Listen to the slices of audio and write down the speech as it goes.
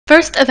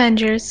First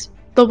Avengers,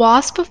 the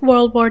WASP of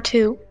World War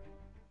II.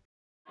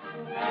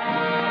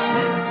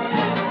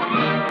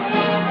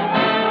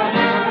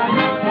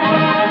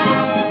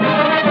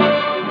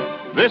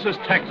 This is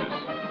Texas,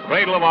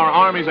 cradle of our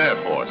Army's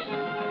Air Force.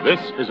 This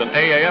is an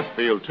AAF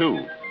field,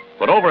 too.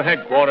 But over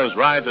headquarters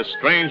rides a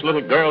strange little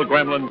girl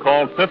gremlin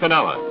called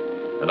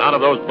Fiffinella. And out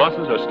of those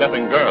buses are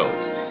stepping girls.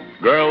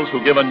 Girls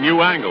who give a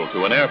new angle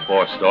to an Air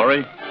Force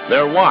story.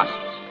 They're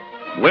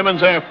WASPs,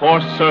 Women's Air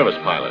Force Service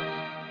Pilots.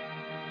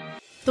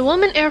 The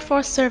Women Air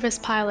Force Service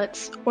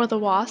Pilots, or the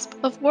WASP,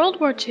 of World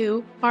War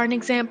II are an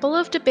example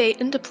of debate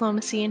and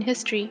diplomacy in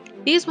history.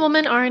 These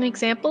women are an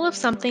example of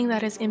something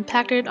that has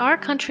impacted our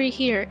country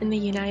here in the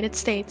United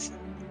States.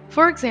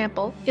 For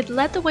example, it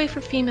led the way for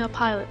female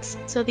pilots,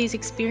 so these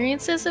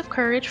experiences of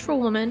courage for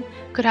women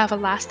could have a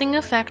lasting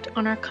effect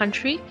on our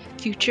country,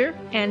 future,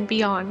 and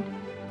beyond.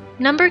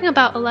 Numbering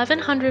about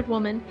 1,100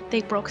 women,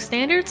 they broke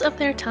standards of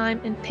their time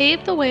and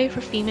paved the way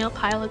for female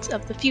pilots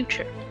of the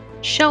future,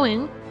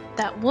 showing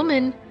that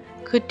women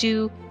could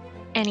do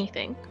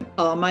anything.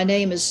 My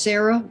name is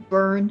Sarah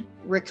Byrne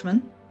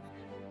Rickman.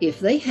 If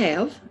they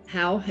have,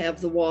 how have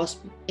the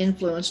WASP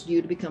influenced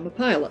you to become a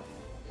pilot?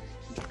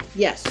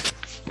 Yes,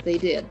 they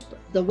did.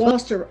 The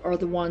WASP are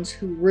the ones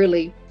who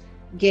really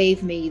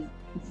gave me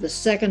the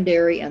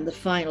secondary and the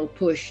final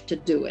push to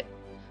do it.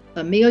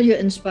 Amelia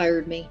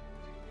inspired me,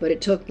 but it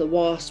took the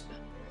WASP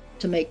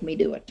to make me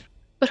do it.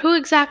 But who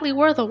exactly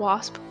were the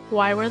WASP?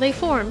 Why were they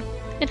formed?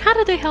 And how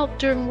did they help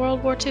during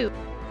World War II?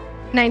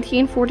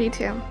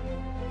 1942.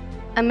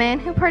 A man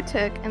who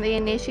partook in the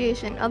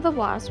initiation of the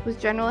WASP was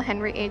General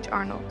Henry H.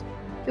 Arnold.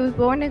 He was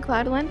born in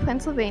Cloudland,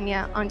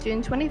 Pennsylvania on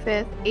June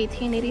 25,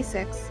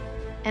 1886,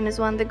 and is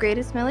one of the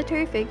greatest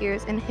military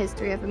figures in the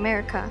history of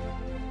America.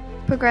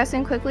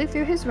 Progressing quickly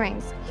through his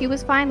ranks, he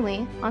was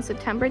finally, on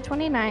September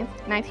 29,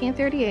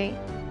 1938,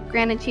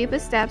 granted Chief of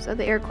Staff of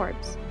the Air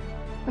Corps.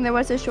 When there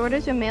was a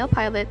shortage of male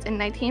pilots in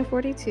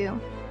 1942,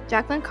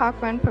 Jacqueline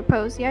Cochran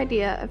proposed the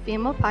idea of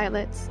female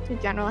pilots to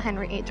General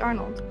Henry H.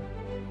 Arnold.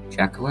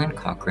 Jacqueline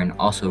Cochran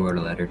also wrote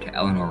a letter to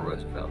Eleanor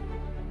Roosevelt,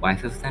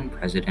 wife of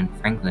then-President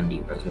Franklin D.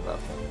 Roosevelt.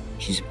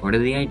 She supported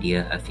the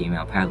idea of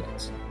female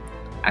pilots.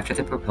 After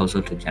the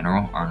proposal to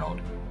General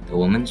Arnold, the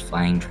Women's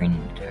Flying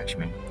Training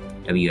Detachment,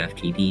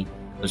 WFTD,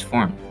 was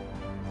formed.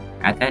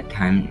 At that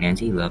time,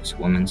 Nancy Love's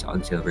Women's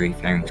Auxiliary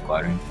Firing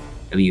Squadron,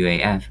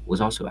 WAF,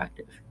 was also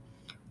active.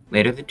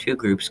 Later, the two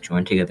groups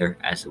joined together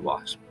as the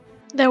WASP.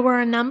 There were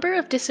a number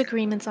of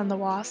disagreements on the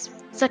WASP,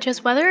 such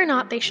as whether or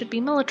not they should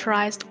be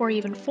militarized or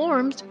even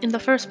formed in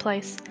the first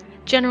place.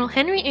 General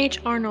Henry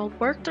H. Arnold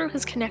worked through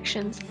his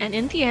connections, and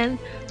in the end,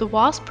 the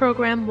WASP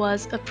program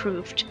was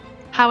approved.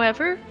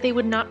 However, they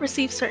would not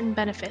receive certain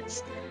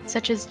benefits,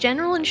 such as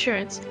general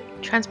insurance,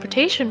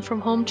 transportation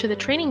from home to the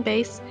training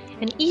base,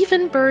 and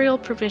even burial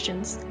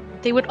provisions.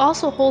 They would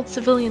also hold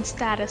civilian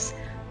status,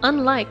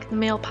 unlike the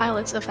male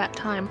pilots of that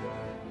time.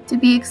 To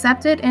be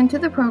accepted into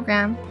the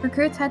program,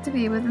 recruits had to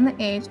be within the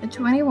age of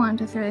 21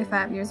 to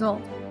 35 years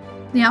old.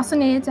 They also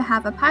needed to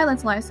have a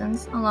pilot's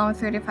license along with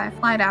 35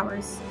 flight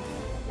hours.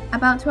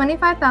 About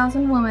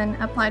 25,000 women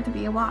applied to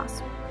be a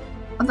WASP.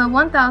 Although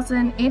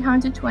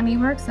 1,820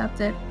 were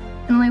accepted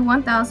and only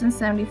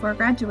 1,074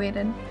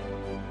 graduated.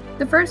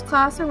 The first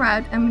class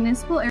arrived at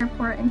Municipal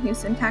Airport in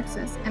Houston,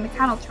 Texas, in a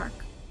cattle truck.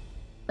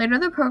 Later,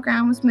 the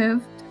program was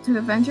moved to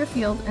Avengers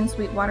Field in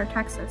Sweetwater,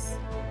 Texas.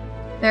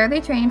 There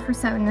they trained for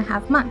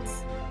 7.5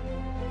 months.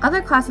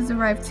 Other classes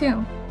arrived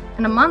too,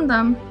 and among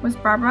them was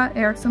Barbara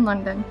Erickson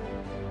London.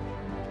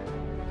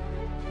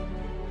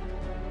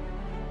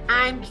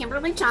 I'm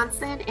Kimberly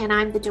Johnson, and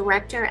I'm the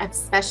Director of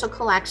Special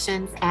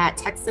Collections at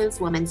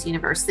Texas Women's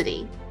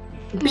University.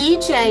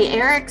 B.J.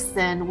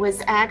 Erickson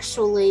was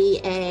actually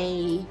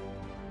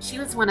she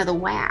was one of the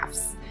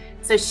WAFs,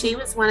 so she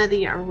was one of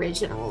the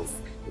originals.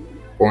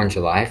 Born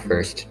July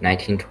 1st,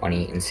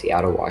 1920 in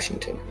Seattle,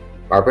 Washington,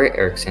 Barbara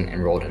Erickson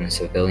enrolled in a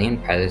civilian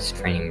pilot's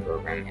training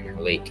program in her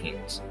late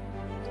teens.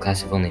 With a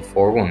class of only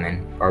 4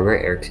 women,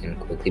 Barbara Erickson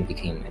quickly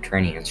became a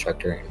training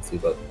instructor and flew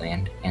both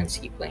land and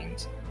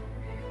seaplanes.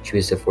 She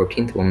was the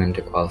 14th woman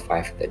to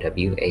qualify for the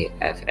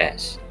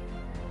WAFS.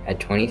 At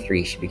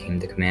 23, she became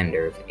the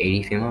commander of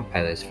 80 female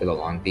pilots for the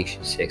Long Beach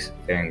 6th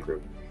Firing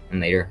Group,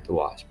 and later the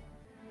WASP.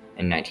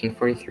 In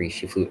 1943,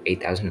 she flew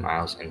 8,000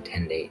 miles in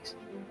 10 days.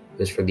 It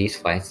was for these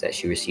flights that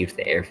she received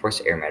the Air Force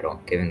Air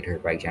Medal given to her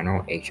by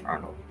General H.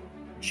 Arnold.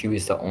 She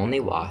was the only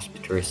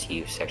WASP to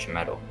receive such a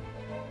medal.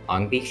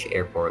 Long Beach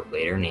Airport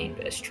later named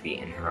a street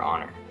in her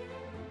honor.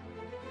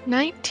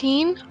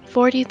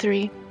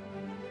 1943.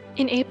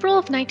 In April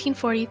of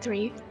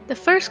 1943, the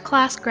first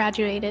class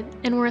graduated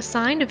and were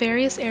assigned to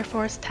various Air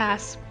Force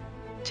tasks.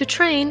 To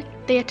train,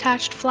 they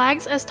attached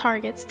flags as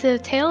targets to the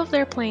tail of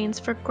their planes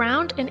for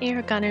ground and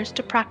air gunners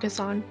to practice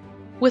on,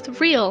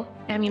 with real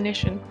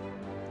ammunition.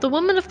 The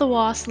women of the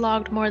WASP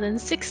logged more than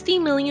 60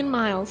 million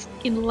miles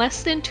in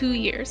less than 2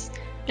 years,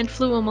 and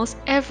flew almost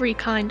every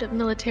kind of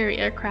military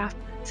aircraft,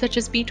 such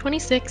as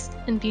B-26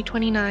 and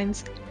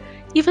B-29s.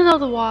 Even though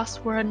the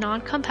WASP were a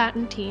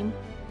non-combatant team,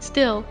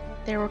 still,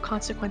 there were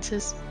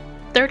consequences.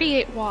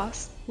 38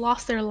 WASPs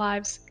lost their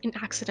lives in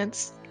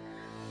accidents.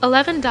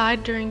 11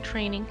 died during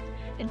training,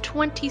 and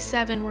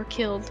 27 were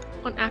killed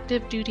on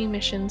active duty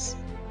missions.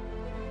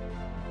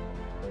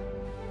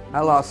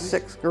 I lost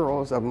 6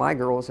 girls of my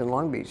girls in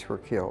Long Beach were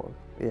killed,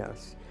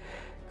 yes.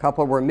 A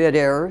couple were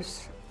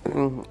mid-airs,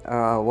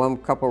 one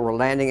couple were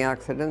landing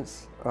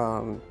accidents.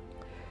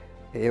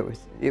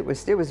 It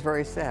was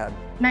very sad.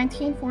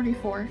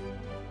 1944.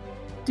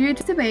 Due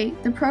to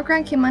debate, the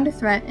program came under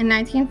threat in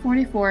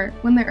 1944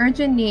 when the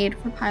urgent need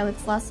for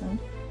pilots lessened.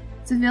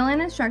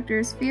 Civilian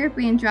instructors feared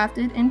being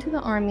drafted into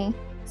the Army,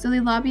 so they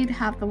lobbied to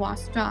have the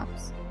WASP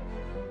jobs.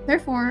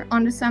 Therefore,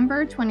 on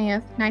December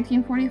 20th,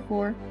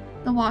 1944,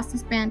 the WASP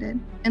disbanded,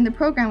 and the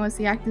program was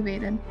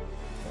deactivated.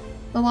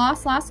 The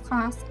Lost Last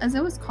Class, as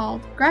it was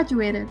called,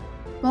 graduated,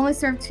 but only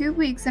served 2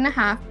 weeks and a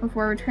half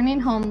before returning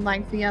home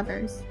like the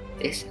others.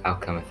 This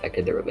outcome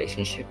affected the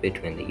relationship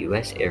between the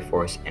U.S. Air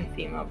Force and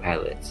female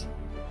pilots.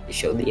 It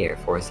showed the Air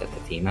Force that the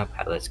female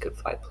pilots could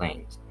fly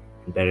planes,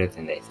 and better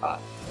than they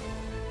thought.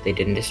 They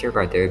didn't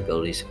disregard their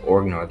abilities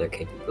or ignore their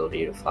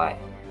capability to fly,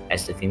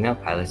 as the female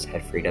pilots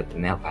had freed up the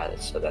male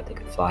pilots so that they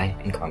could fly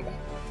in combat.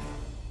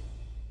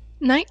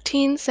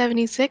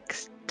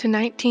 1976 to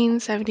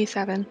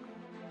 1977.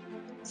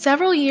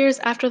 Several years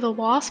after the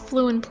WASP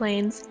flew in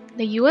planes,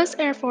 the U.S.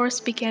 Air Force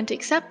began to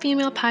accept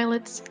female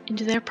pilots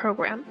into their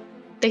program.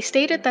 They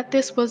stated that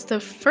this was the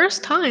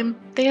first time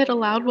they had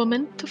allowed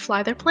women to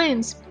fly their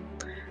planes.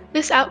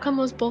 This outcome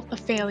was both a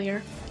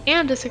failure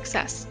and a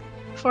success,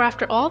 for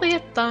after all they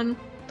had done,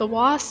 the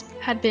WASP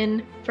had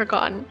been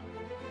forgotten.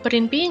 But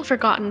in being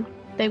forgotten,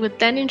 they would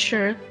then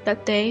ensure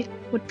that they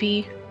would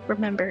be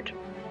remembered.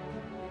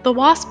 The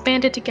WASP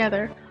banded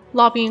together,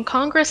 lobbying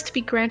Congress to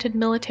be granted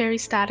military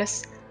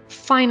status.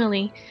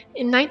 Finally,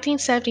 in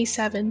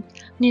 1977,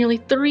 nearly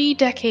 3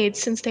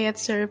 decades since they had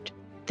served,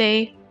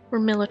 they were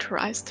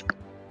militarized.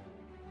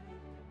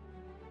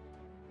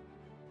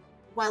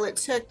 While it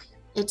took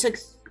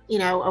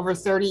over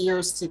 30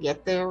 years to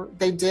get there,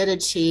 they did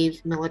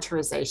achieve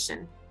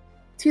militarization.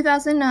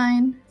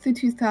 2009 through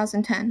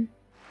 2010.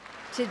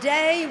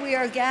 Today we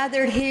are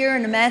gathered here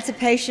in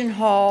Emancipation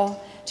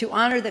Hall to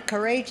honor the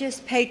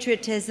courageous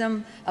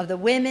patriotism of the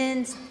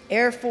Women's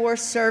Air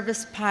Force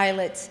Service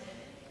pilots,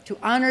 to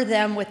honor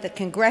them with the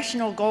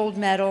Congressional Gold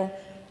Medal,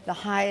 the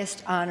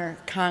highest honor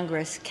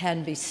Congress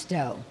can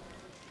bestow.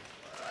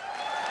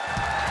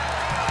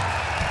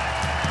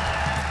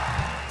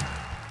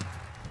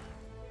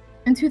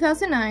 In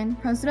 2009,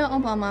 President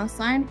Obama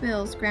signed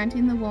bills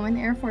granting the Women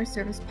Air Force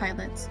Service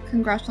pilots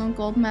Congressional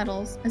Gold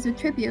Medals as a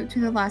tribute to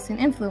their lasting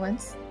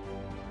influence.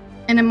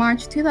 And in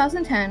March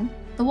 2010,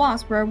 the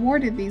WASP were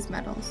awarded these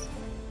medals,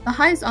 the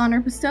highest honor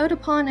bestowed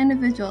upon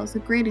individuals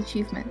with great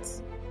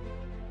achievements.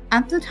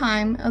 At the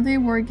time of the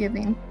award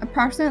giving,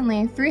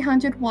 approximately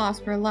 300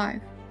 WASP were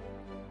alive.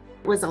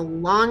 It was a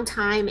long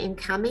time in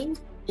coming,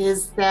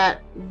 is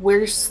that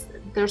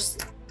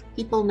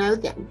people know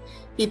them.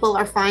 People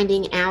are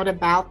finding out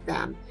about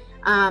them.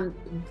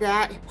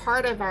 That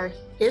part of our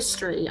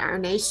history, our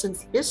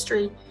nation's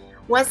history,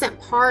 wasn't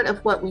part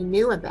of what we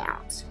knew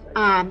about.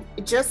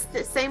 Just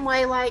the same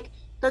way like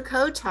the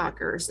Code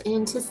Talkers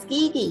in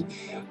Tuskegee,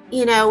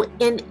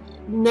 and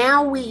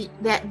now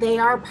that they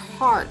are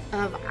part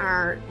of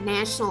our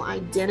national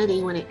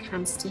identity when it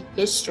comes to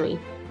history.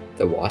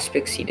 The WASP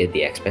exceeded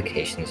the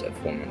expectations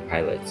of women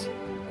pilots.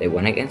 They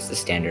went against the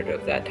standard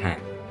of that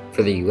time.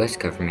 For the U.S.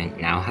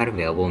 government now had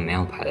available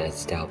male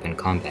pilots to help in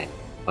combat,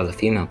 while the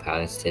female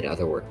pilots did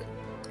other work.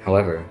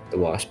 However, the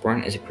WASP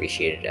weren't as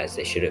appreciated as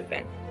they should have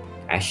been,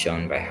 as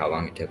shown by how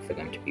long it took for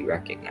them to be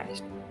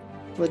recognized.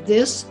 For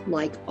this,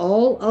 like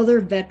all other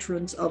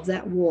veterans of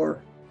that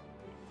war,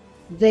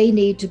 they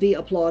need to be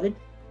applauded,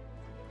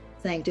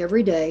 thanked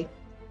every day,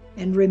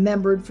 and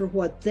remembered for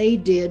what they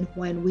did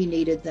when we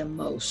needed them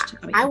most.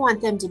 I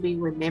want them to be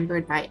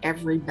remembered by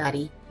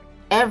everybody.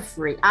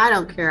 I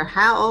don't care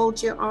how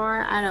old you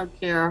are, I don't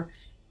care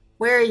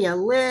where you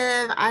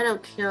live, I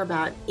don't care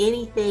about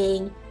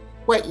anything,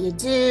 what you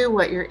do,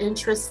 what your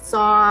interests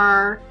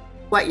are,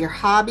 what your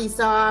hobbies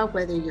are,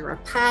 whether you're a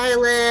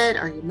pilot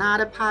or you're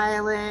not a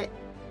pilot.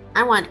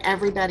 I want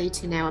everybody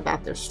to know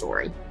about their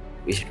story.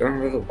 We should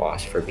remember the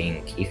WASP for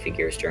being key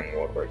figures during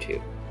World War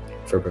II,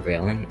 for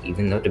prevailing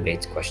even though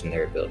debates questioned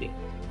their ability,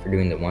 for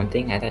doing the one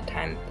thing at that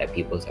time that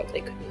people thought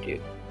they couldn't do.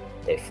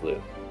 They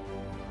flew.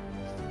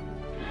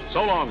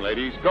 So long,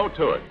 ladies. Go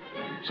to it.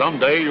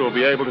 Someday you will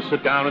be able to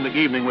sit down in the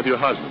evening with your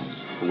husbands,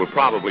 who will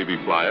probably be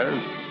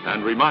flyers,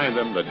 and remind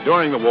them that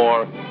during the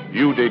war,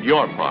 you did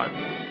your part.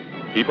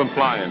 Keep them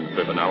flying,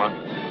 Pivanella.